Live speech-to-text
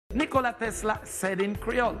Nikola Tesla said in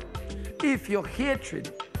Creole, if your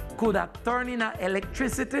hatred could have turned into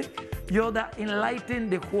electricity, you would have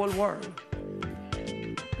enlightened the whole world.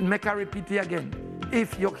 Make I repeat it again.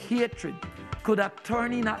 If your hatred could have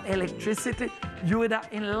turned into electricity, you would have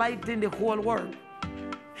enlightened the whole world.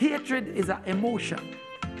 Hatred is an emotion,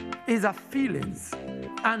 is a feelings.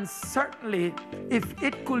 And certainly, if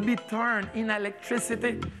it could be turned in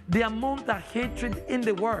electricity, the amount of hatred in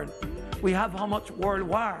the world, we have how much world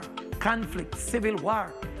war, conflict, civil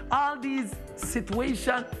war. All these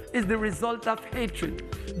situations is the result of hatred.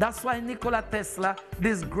 That's why Nikola Tesla,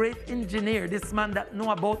 this great engineer, this man that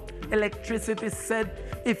know about electricity,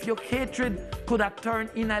 said, if your hatred could have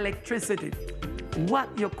turned in electricity, what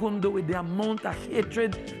you couldn't do with the amount of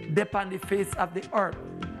hatred upon the face of the earth.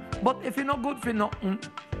 But if you're not good for nothing,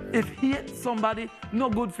 if hate somebody, no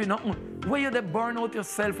good for nothing, where you they burn out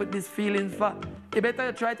yourself with these feelings for? You better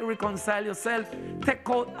you try to reconcile yourself, take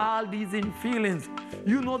out all these in feelings.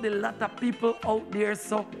 You know the lot of people out there,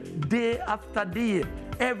 so day after day,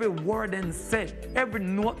 every word they say, every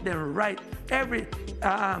note they write, every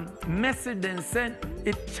message they send,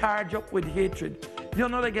 it charged up with hatred. You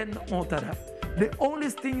know they get nothing out of that. The only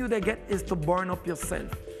thing you they get is to burn up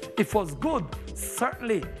yourself. If it was good,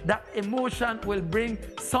 certainly that emotion will bring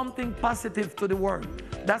something positive to the world.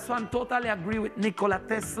 That's why I totally agree with Nikola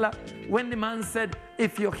Tesla when the man said,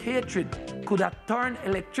 if your hatred could have turned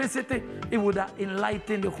electricity, it would have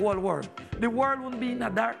enlightened the whole world. The world wouldn't be in a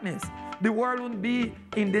darkness. The world wouldn't be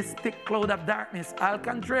in this thick cloud of darkness. Al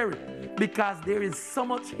contrary, because there is so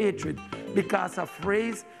much hatred because of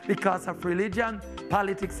race, because of religion,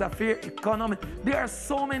 politics, affair, economy. There are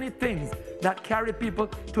so many things that carry people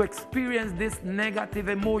to experience this negative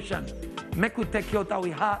emotion. Make we take you out of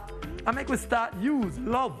our heart and make we start use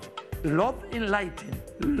love. Love enlighten.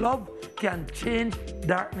 Love can change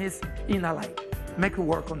darkness in a light. Make we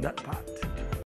work on that part.